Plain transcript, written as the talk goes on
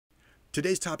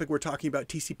Today's topic, we're talking about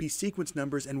TCP sequence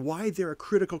numbers and why they're a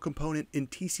critical component in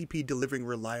TCP delivering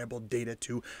reliable data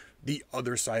to the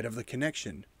other side of the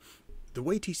connection. The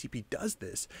way TCP does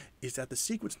this is that the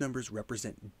sequence numbers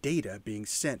represent data being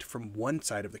sent from one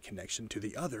side of the connection to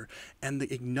the other, and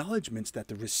the acknowledgements that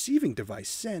the receiving device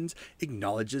sends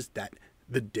acknowledges that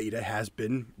the data has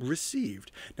been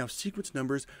received. Now, sequence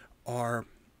numbers are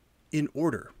in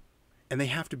order, and they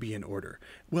have to be in order.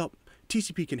 Well,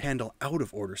 TCP can handle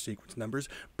out-of-order sequence numbers,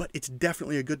 but it's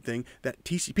definitely a good thing that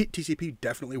TCP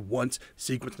definitely wants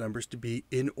sequence numbers to be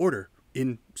in order,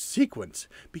 in sequence,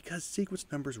 because sequence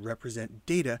numbers represent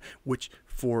data, which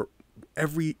for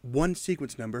every one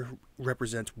sequence number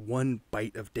represents 1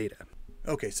 byte of data.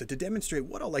 Okay, so to demonstrate,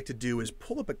 what I'd like to do is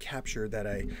pull up a capture that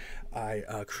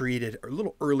I created a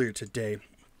little earlier today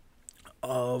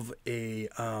of a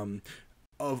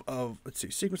let's see,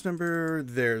 sequence number.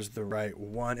 There's the right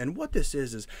one, and what this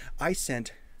is I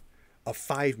sent a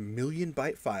 5 million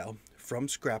byte file from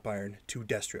Scrap Iron to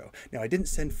Destro. Now, I didn't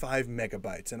send 5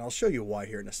 megabytes, and I'll show you why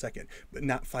here in a second, but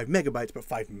not 5 megabytes, but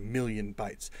 5 million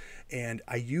bytes. And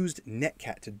I used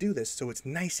Netcat to do this, so it's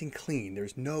nice and clean.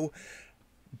 There's no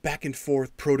back and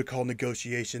forth protocol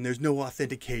negotiation. There's no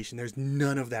authentication. There's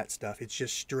none of that stuff. It's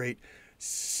just straight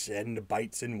send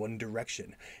bytes in one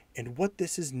direction. And what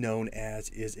this is known as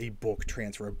is a bulk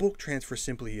transfer. A bulk transfer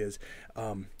simply is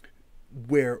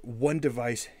where one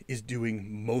device is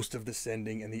doing most of the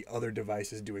sending and the other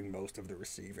device is doing most of the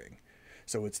receiving.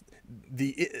 So it's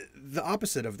the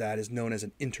opposite of that is known as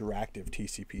an interactive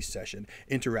TCP session.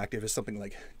 Interactive is something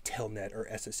like Telnet or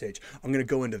SSH. I'm going to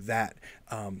go into that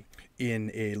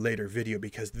in a later video,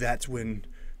 because that's when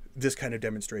this kind of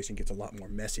demonstration gets a lot more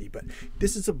messy. But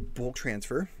this is a bulk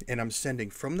transfer, and I'm sending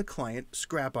from the client,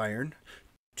 Scrap Iron,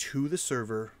 to the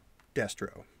server,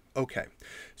 Destro. Okay,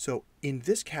 so in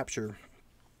this capture,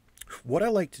 what I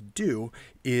like to do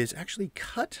is actually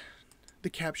cut the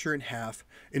capture in half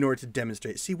in order to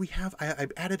demonstrate. See,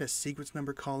 I've added a sequence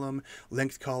number column,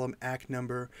 length column, ACK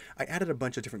number. I added a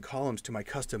bunch of different columns to my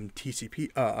custom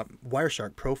TCP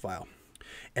Wireshark profile,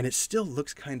 and it still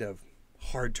looks kind of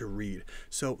hard to read.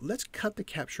 So let's cut the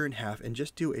capture in half and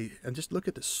just look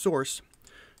at the source,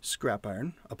 Scrap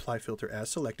Iron, apply filter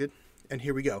as selected, and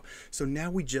here we go. So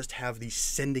now we just have the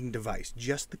sending device,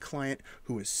 just the client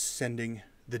who is sending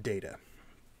the data.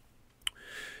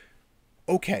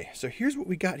 Okay, so here's what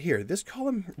we got here. This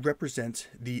column represents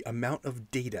the amount of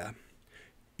data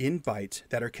in bytes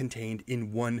that are contained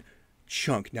in one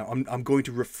chunk. Now, I'm going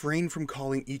to refrain from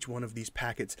calling each one of these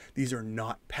packets. These are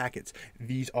not packets.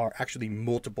 These are actually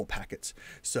multiple packets.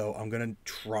 So I'm going to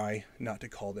try not to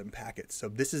call them packets. So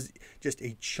this is just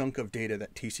a chunk of data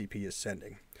that TCP is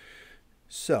sending.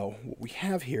 So what we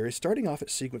have here is starting off at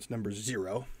sequence number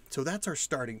 0. So that's our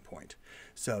starting point.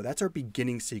 So that's our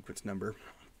beginning sequence number.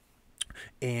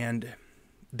 And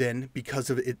then because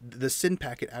of it, the SYN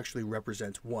packet actually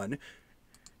represents 1.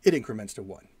 It increments to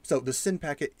 1. So the SYN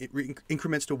packet, it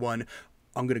increments to 1.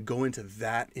 I'm going to go into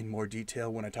that in more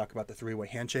detail when I talk about the 3-way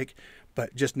handshake,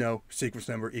 but just know sequence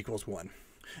number equals 1.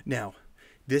 Now,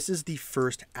 this is the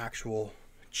first actual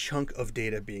chunk of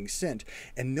data being sent,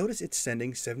 and notice it's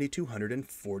sending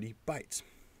 7,240 bytes.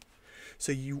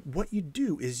 So what you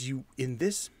do is in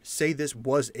this, say this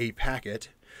was a packet,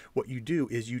 what you do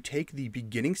is you take the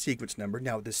beginning sequence number.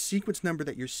 Now, the sequence number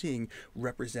that you're seeing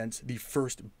represents the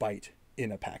first byte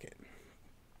in a packet.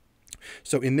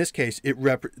 So in this case,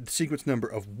 the sequence number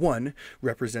of 1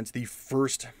 represents the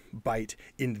first byte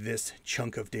in this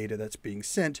chunk of data that's being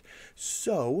sent.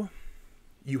 So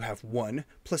you have 1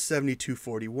 plus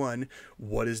 7241.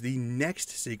 What is the next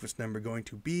sequence number going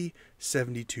to be?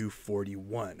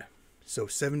 7241. So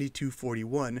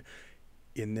 7241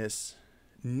 in this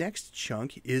next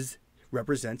chunk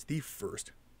represents the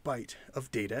first byte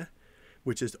of data,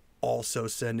 which is also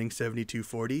sending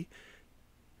 7240.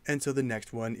 And so the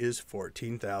next one is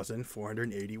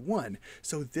 14,481.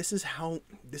 So this is how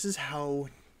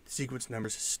sequence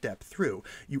numbers step through.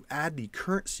 You add the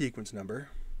current sequence number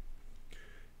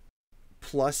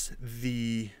plus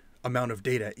the amount of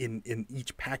data in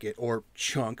each packet or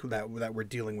chunk that we're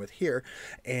dealing with here,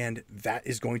 and that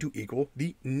is going to equal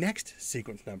the next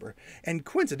sequence number. And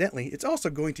coincidentally, it's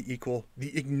also going to equal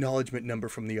the acknowledgement number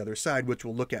from the other side, which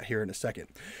we'll look at here in a second.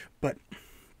 But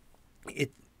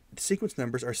sequence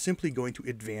numbers are simply going to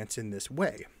advance in this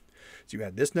way. So you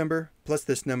add this number plus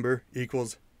this number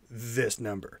equals this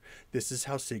number. This is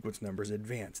how sequence numbers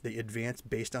advance. They advance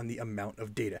based on the amount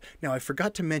of data. Now, I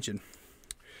forgot to mention,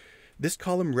 this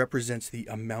column represents the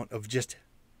amount of just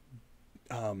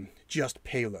just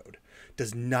payload,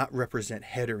 does not represent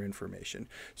header information.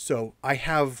 So I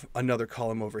have another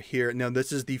column over here. Now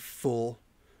this is the full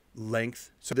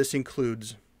length. So this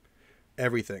includes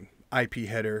everything: IP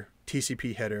header,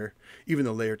 TCP header, even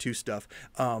the layer 2 stuff.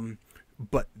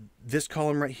 But this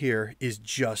column right here is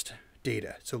just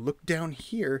data. So look down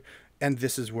here, and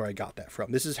this is where I got that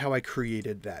from. This is how I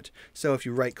created that. So if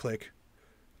you right click,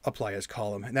 apply as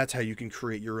column, and that's how you can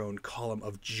create your own column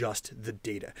of just the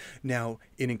data. Now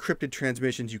in encrypted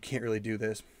transmissions, you can't really do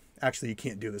this. Actually, you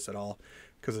can't do this at all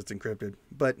because it's encrypted,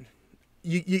 but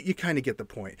you kind of get the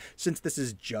point. Since this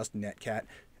is just netcat,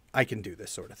 I can do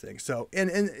this sort of thing. So, and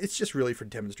it's just really for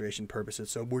demonstration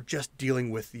purposes. So we're just dealing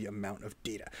with the amount of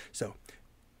data. So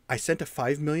I sent a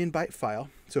 5 million byte file.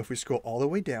 So if we scroll all the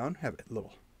way down, have a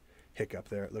little hiccup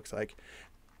there, it looks like.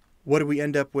 What do we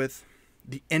end up with?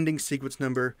 The ending sequence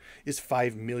number is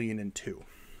 5,000,002.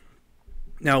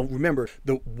 Now remember,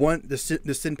 the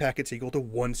SYN packet's equal to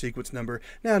 1 sequence number,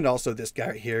 and also this guy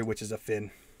right here, which is a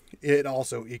FIN, it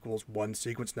also equals 1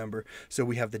 sequence number. So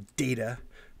we have the data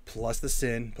plus the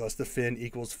SYN plus the FIN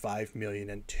equals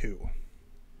 5,000,002.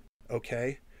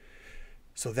 Okay,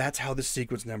 so that's how the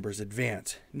sequence numbers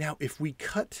advance. Now if we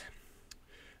cut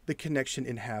the connection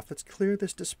in half, let's clear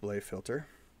this display filter.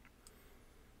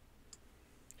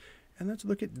 And let's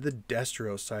look at the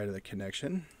destro side of the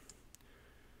connection.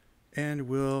 And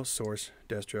we'll source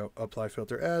destro, apply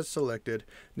filter as selected.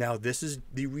 Now this is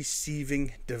the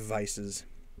receiving devices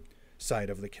side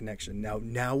of the connection.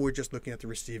 Now we're just looking at the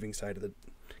receiving side of the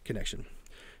connection.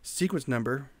 Sequence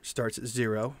number starts at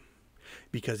 0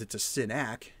 because it's a SYN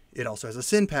ACK. It also has a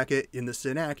SYN packet. In the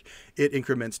SYN ACK, it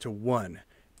increments to 1.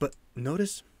 But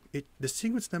notice the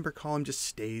sequence number column just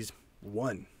stays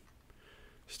 1.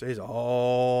 Stays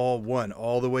all 1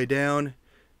 all the way down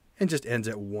and just ends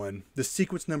at 1. The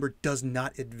sequence number does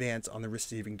not advance on the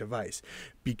receiving device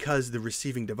because the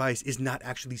receiving device is not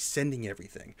actually sending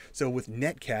everything. So with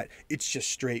netcat, it's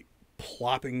just straight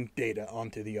plopping data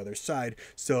onto the other side.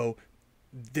 So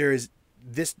there is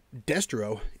this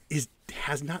destro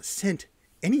has not sent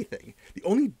anything. The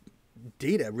only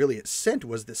data really it sent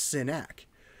was the SYN ACK.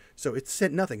 So it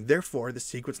sent nothing. Therefore, the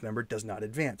sequence number does not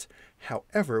advance.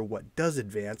 However, what does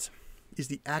advance is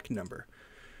the ACK number.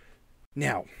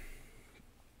 Now,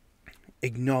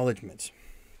 acknowledgements.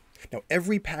 Now,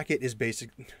 every packet is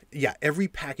basically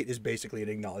an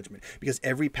acknowledgement because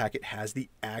every packet has the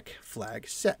ACK flag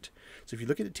set. So if you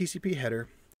look at the TCP header,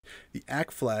 the ACK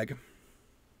flag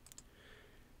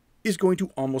is going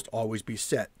to almost always be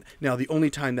set. Now, the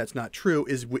only time that's not true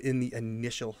is in the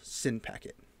initial SYN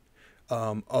packet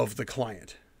of the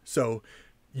client. So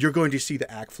you're going to see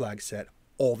the ACK flag set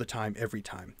all the time, every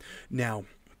time. Now,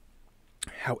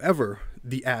 however,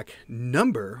 the ACK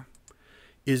number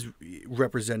is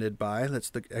represented by,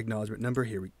 let's look at acknowledgement number,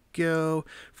 here we go,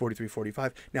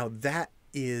 4345. Now that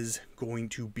is going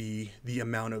to be the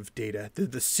amount of data,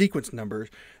 the sequence number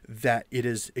that it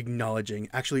is acknowledging.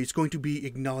 Actually, it's going to be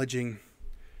acknowledging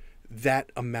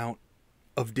that amount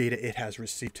of data it has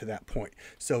received to that point.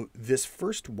 So this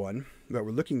first one that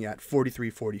we're looking at,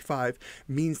 4345,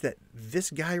 means that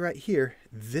this guy right here,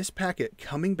 this packet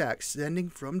coming back, sending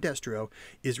from destro,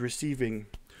 is receiving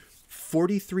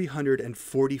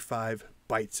 4,345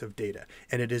 bytes of data.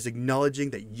 And it is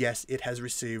acknowledging that, yes, it has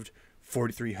received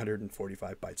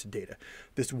 4,345 bytes of data.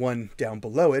 This one down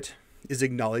below it is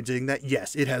acknowledging that,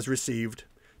 yes, it has received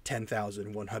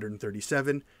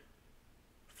 10,137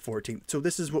 14. So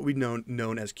this is what we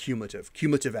known as cumulative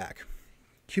ACK.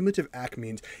 Cumulative ACK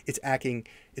means it's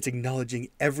acknowledging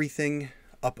everything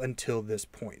up until this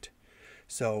point.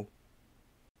 So,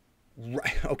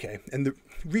 right, okay. And the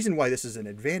reason why this is an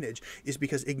advantage is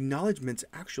because acknowledgements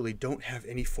actually don't have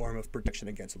any form of protection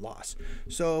against loss.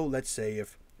 So let's say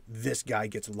if this guy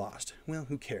gets lost, well,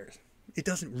 who cares? It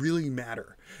doesn't really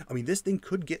matter. I mean, this thing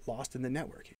could get lost in the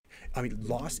network. I mean,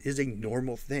 loss is a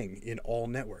normal thing in all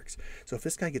networks. So if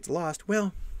this guy gets lost,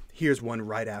 well, here's one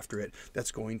right after it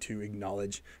that's going to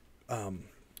acknowledge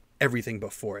everything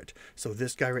before it. So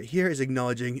this guy right here is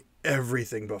acknowledging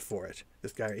everything before it.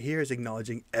 This guy right here is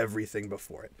acknowledging everything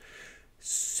before it.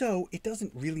 So it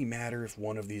doesn't really matter if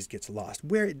one of these gets lost.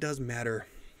 Where it does matter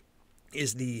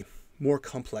is the more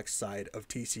complex side of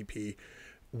TCP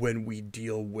when we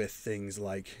deal with things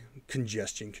like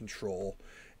congestion control.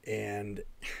 And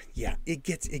yeah, it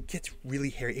gets really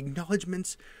hairy.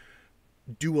 Acknowledgements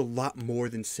do a lot more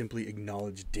than simply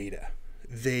acknowledge data.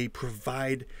 They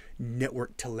provide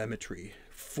network telemetry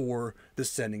for the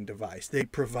sending device. They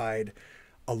provide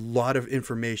a lot of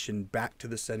information back to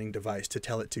the sending device to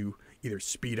tell it to either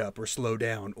speed up or slow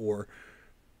down or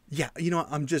Yeah, you know,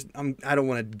 I don't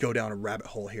want to go down a rabbit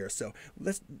hole here, so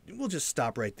we'll just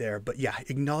stop right there. But yeah,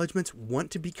 acknowledgements want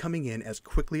to be coming in as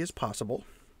quickly as possible.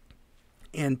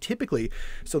 And typically,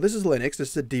 so this is Linux, this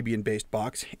is a Debian-based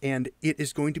box, and it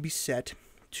is going to be set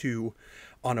to,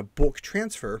 on a bulk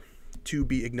transfer, to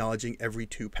be acknowledging every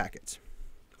 2 packets.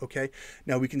 Okay,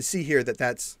 now we can see here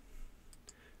that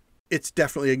it's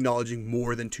definitely acknowledging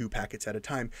more than 2 packets at a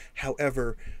time.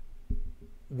 However,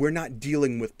 we're not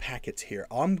dealing with packets here.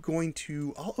 I'll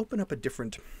open up a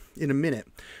different, in a minute,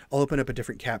 I'll open up a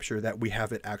different capture that we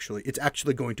have it's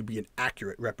actually going to be an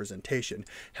accurate representation.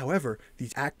 However,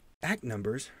 these ACK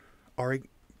numbers are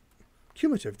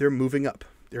cumulative. They're moving up.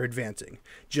 They're advancing,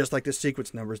 just like the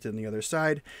sequence numbers did on the other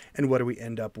side. And what do we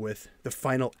end up with? The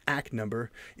final ACK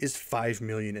number is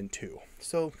 5,000,002.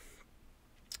 So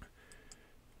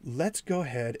let's go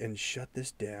ahead and shut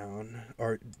this down,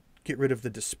 or get rid of the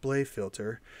display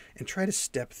filter and try to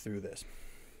step through this.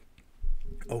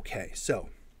 Okay, so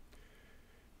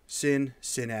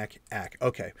SYN-ACK, ACK.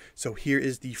 Okay, so here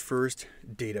is the first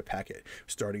data packet.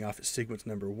 Starting off at sequence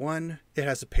number 1, it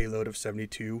has a payload of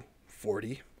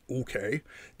 7240. Okay,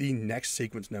 the next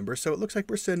sequence number. So it looks like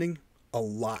we're sending a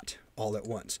lot all at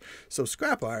once. So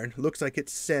scrap iron looks like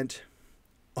it's sent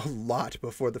a lot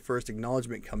before the first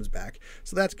acknowledgement comes back.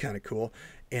 So that's kind of cool.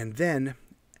 And then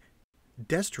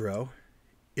Destro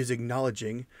is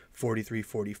acknowledging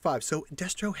 4345. So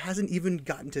Destro hasn't even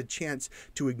gotten a chance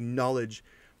to acknowledge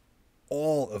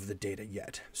all of the data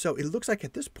yet. So it looks like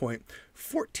at this point,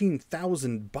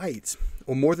 14,000 bytes,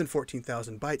 or more than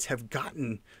 14,000 bytes, have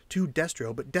gotten to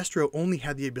Destro, but Destro only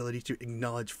had the ability to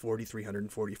acknowledge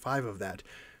 4,345 of that.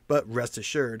 But rest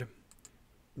assured,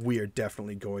 we are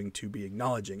definitely going to be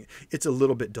acknowledging it. It's a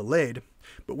little bit delayed,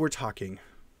 but we're talking,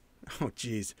 oh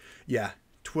geez, yeah,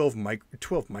 12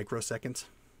 microseconds.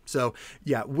 So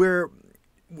yeah,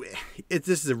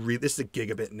 this is a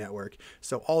gigabit network.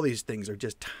 So all these things are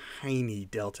just tiny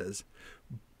deltas,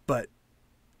 but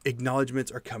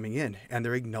acknowledgements are coming in and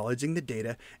they're acknowledging the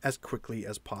data as quickly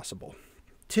as possible.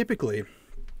 Typically,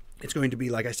 it's going to be,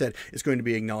 like I said, it's going to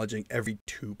be acknowledging every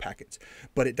 2 packets,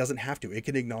 but it doesn't have to. It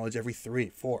can acknowledge every 3,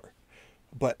 4.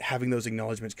 But having those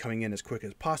acknowledgements coming in as quick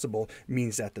as possible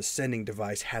means that the sending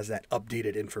device has that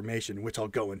updated information, which I'll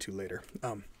go into later.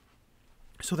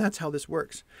 So that's how this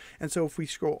works. And so if we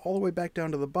scroll all the way back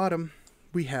down to the bottom,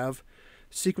 we have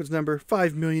sequence number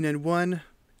 5,000,001,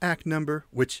 ACK number,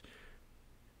 which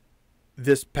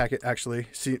this packet actually,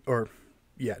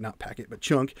 not packet, but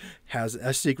chunk, has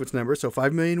a sequence number. So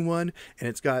 5,000,001, and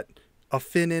it's got a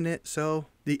fin in it, so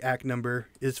the ACK number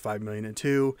is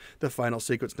 5,000,002. The final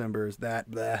sequence number is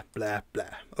that, blah, blah,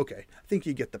 blah. Okay, I think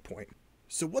you get the point.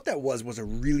 So what that was a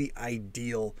really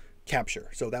ideal capture.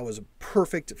 So that was a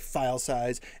perfect file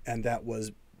size, and that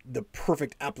was the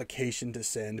perfect application to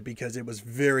send because it was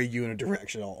very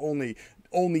unidirectional.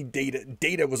 Only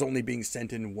data was only being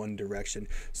sent in one direction.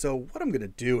 So what I'm going to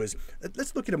do is,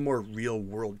 let's look at a more real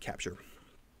world capture.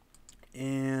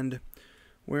 And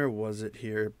where was it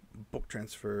here? Bulk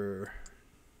transfer.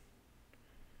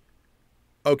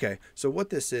 Okay, so what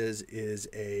this is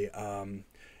an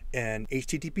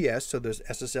HTTPS, so there's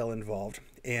SSL involved,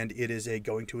 and it is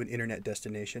going to an internet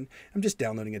destination. I'm just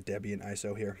downloading a Debian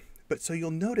ISO here, but so you'll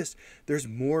notice there's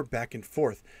more back and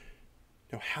forth.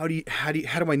 Now, how do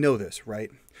I know this,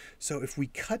 right? So if we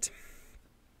cut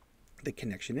the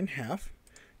connection in half,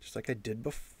 just like I did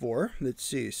before, let's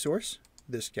see, source,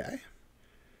 this guy.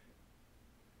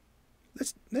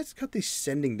 Let's cut the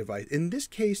sending device. In this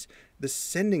case, the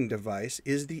sending device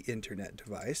is the internet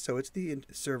device, so it's the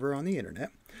server on the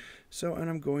internet. So, and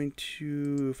I'm going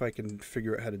to, if I can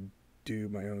figure out how to do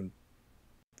my own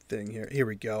thing here. Here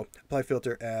we go. Apply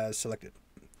filter as selected.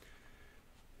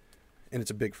 And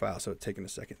it's a big file, so it's taking a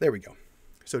second. There we go.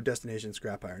 So destination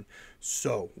scrap iron.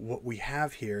 So what we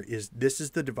have here is this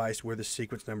is the device where the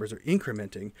sequence numbers are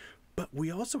incrementing, but we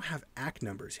also have ACK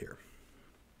numbers here.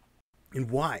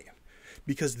 And why?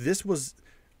 Because this was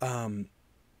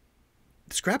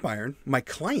scrap iron, my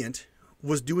client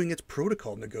was doing its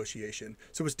protocol negotiation.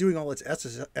 So it's doing all its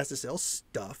SSL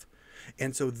stuff.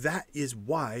 And so that is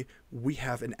why we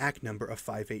have an ACK number of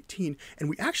 518. And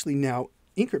we actually now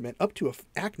increment up to an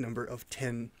ACK number of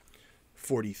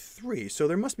 1043. So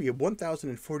there must be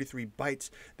 1,043 bytes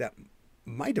that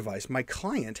my device, my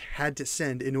client, had to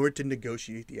send in order to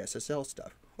negotiate the SSL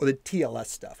stuff, or the TLS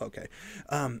stuff. Okay.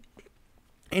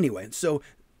 Anyway, so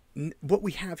what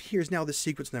we have here is now the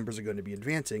sequence numbers are going to be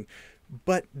advancing,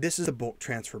 but this is the bulk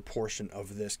transfer portion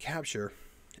of this capture.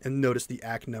 And notice the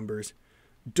ACK numbers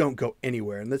don't go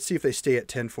anywhere. And let's see if they stay at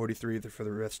 1043 for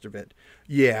the rest of it.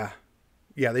 Yeah,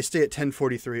 Yeah, they stay at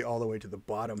 1043 all the way to the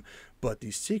bottom. But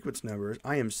these sequence numbers,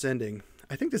 I am sending,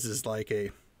 I think this is like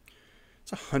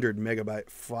it's a 100 megabyte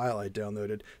file I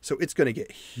downloaded. So it's going to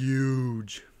get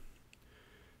huge.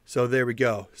 So there we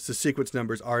go. So sequence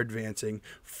numbers are advancing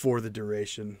for the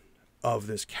duration of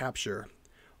this capture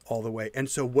all the way. And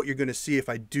so what you're going to see if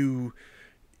I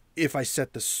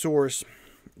set the source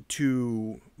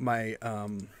to my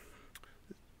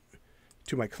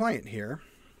client here,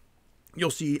 you'll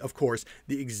see, of course,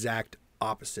 the exact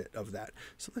opposite of that.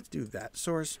 So let's do that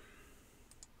source.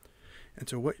 And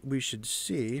so what we should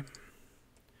see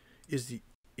is the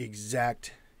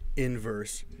exact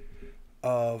inverse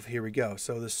of, here we go.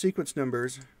 So the sequence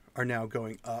numbers are now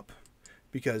going up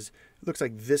because it looks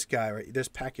like this guy, right, this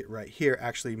packet right here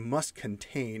actually must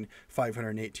contain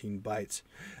 518 bytes.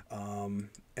 And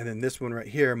then this one right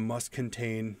here must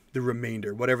contain the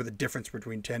remainder, whatever the difference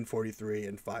between 1043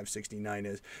 and 569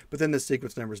 is. But then the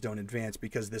sequence numbers don't advance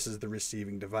because this is the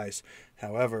receiving device.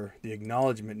 However, the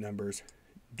acknowledgement numbers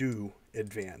do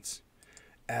advance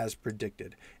as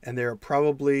predicted. And they're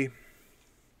probably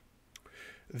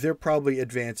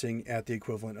advancing at the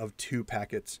equivalent of 2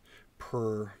 packets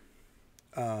per.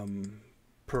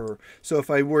 So if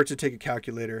I were to take a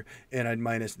calculator and I'd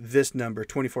minus this number,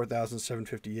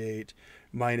 24,758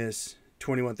 minus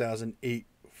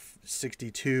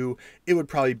 21,862, it would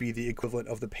probably be the equivalent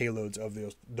of the payloads of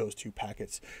those 2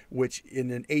 packets, which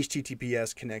in an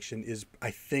HTTPS connection is,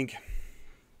 I think,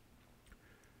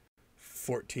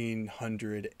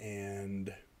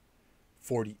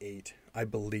 1,448, I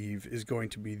believe, is going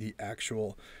to be the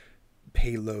actual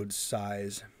payload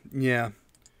size. Yeah,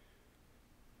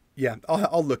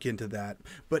 I'll look into that.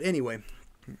 But anyway,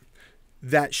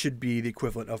 that should be the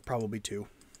equivalent of probably 2.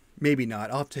 Maybe not.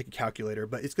 I'll have to take a calculator,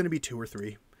 but it's going to be 2 or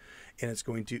 3. And it's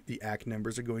going to, the ACK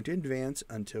numbers are going to advance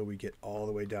until we get all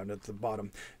the way down to the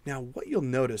bottom. Now, what you'll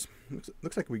notice,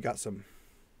 looks like we got some,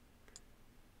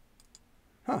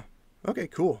 okay,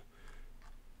 cool.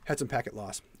 Had some packet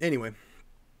loss. Anyway,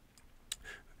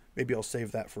 maybe I'll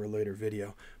save that for a later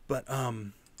video. But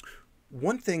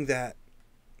one thing that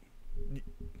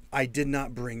I did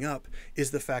not bring up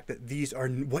is the fact that these are,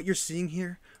 what you're seeing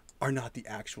here are not the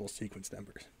actual sequence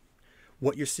numbers.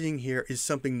 What you're seeing here is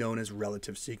something known as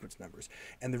relative sequence numbers.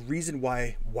 And the reason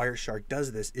why Wireshark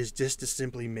does this is just to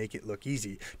simply make it look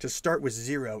easy. To start with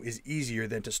 0 is easier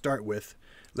than to start with,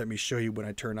 let me show you when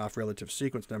I turn off relative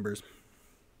sequence numbers.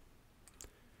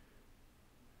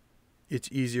 It's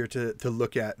easier to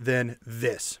look at than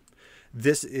this.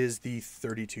 This is the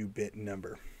 32-bit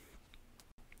number.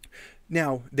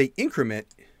 Now, they increment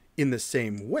in the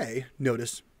same way.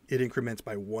 Notice it increments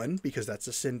by 1 because that's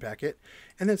a SYN packet,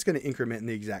 and then it's going to increment in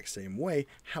the exact same way.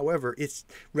 However, its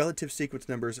relative sequence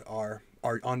numbers are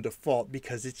on default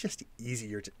because it's just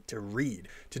easier to read.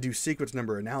 To do sequence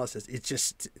number analysis, it's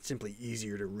just simply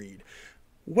easier to read.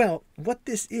 Well, what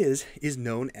this is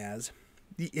known as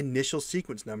the initial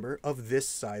sequence number of this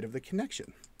side of the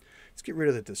connection. Let's get rid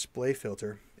of the display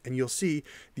filter, and you'll see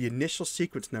the initial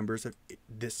sequence numbers of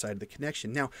this side of the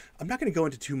connection. Now, I'm not going to go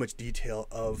into too much detail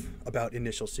about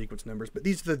initial sequence numbers, but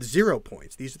these are the 0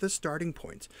 points. These are the starting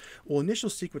points. Well, initial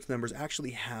sequence numbers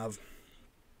actually have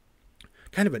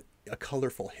kind of a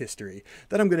colorful history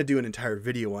that I'm going to do an entire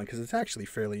video on because it's actually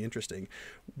fairly interesting.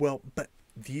 Well, but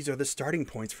these are the starting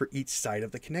points for each side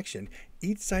of the connection.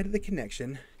 Each side of the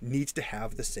connection needs to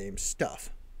have the same stuff.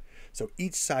 So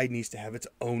each side needs to have its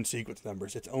own sequence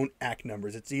numbers, its own ACK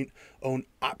numbers, its own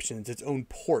options, its own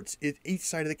ports. Each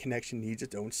side of the connection needs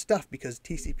its own stuff because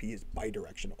TCP is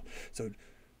bidirectional. So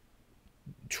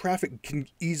traffic can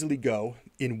easily go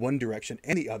in one direction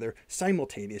and the other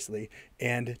simultaneously,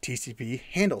 and TCP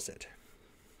handles it.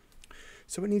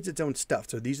 So it needs its own stuff.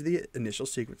 So these are the initial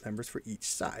sequence numbers for each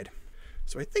side.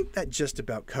 So I think that just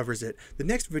about covers it. The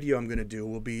next video I'm going to do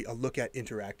will be a look at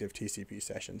interactive TCP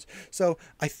sessions. So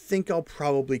I think I'll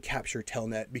probably capture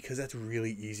Telnet because that's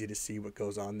really easy to see what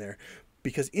goes on there.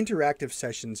 Because interactive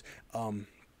sessions,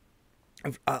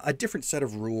 a different set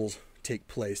of rules take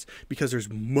place because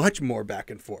there's much more back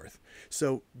and forth.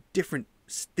 So different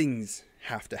things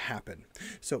have to happen.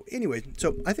 So anyway,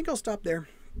 so I think I'll stop there.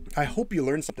 I hope you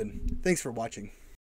learned something. Thanks for watching.